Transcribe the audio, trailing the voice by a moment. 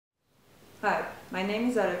Hi, my name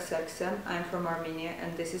is Araks. Sargsyan. I'm from Armenia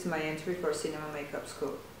and this is my entry for cinema makeup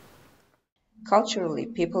school. Culturally,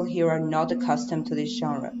 people here are not accustomed to this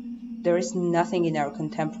genre. There is nothing in our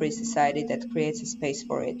contemporary society that creates a space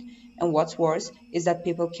for it, and what's worse is that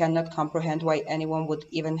people cannot comprehend why anyone would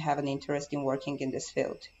even have an interest in working in this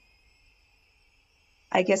field.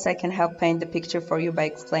 I guess I can help paint the picture for you by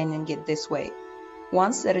explaining it this way.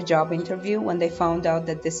 Once at a job interview, when they found out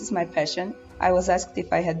that this is my passion, I was asked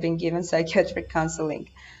if I had been given psychiatric counseling.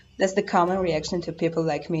 That's the common reaction to people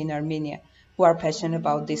like me in Armenia, who are passionate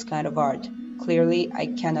about this kind of art. Clearly, I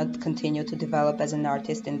cannot continue to develop as an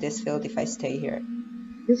artist in this field if I stay here.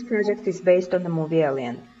 This project is based on the movie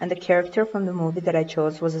Alien, and the character from the movie that I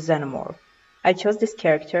chose was a Xenomorph. I chose this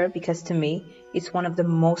character because to me, it's one of the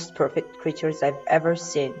most perfect creatures I've ever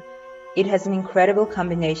seen. It has an incredible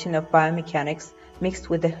combination of biomechanics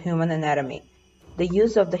mixed with the human anatomy. The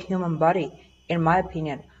use of the human body, in my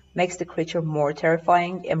opinion, makes the creature more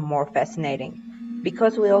terrifying and more fascinating,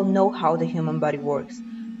 because we all know how the human body works,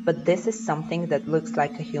 but this is something that looks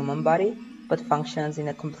like a human body but functions in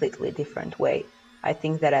a completely different way. I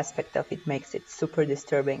think that aspect of it makes it super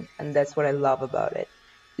disturbing, and that's what I love about it.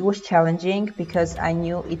 It was challenging because I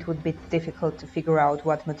knew it would be difficult to figure out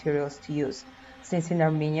what materials to use, since in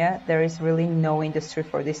Armenia there is really no industry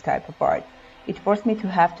for this type of art. It forced me to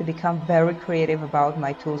have to become very creative about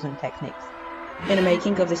my tools and techniques. In the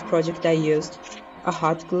making of this project I used a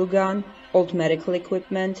hot glue gun, old medical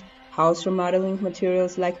equipment, house remodeling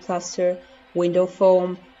materials like plaster, window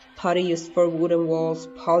foam, putty used for wooden walls,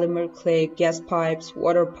 polymer clay, gas pipes,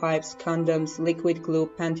 water pipes, condoms, liquid glue,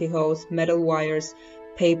 pantyhose, metal wires,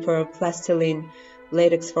 paper, plastiline,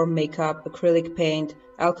 latex for makeup, acrylic paint,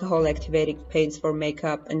 alcohol activated paints for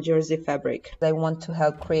makeup, and jersey fabric. I want to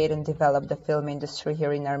help create and develop the film industry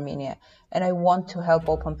here in Armenia, and I want to help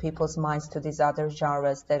open people's minds to these other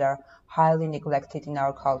genres that are highly neglected in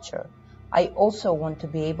our culture. I also want to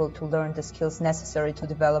be able to learn the skills necessary to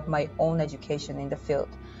develop my own education in the field,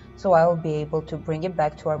 so I will be able to bring it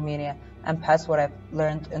back to Armenia and pass what I've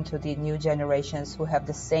learned into the new generations who have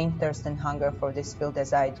the same thirst and hunger for this field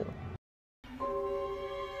as I do.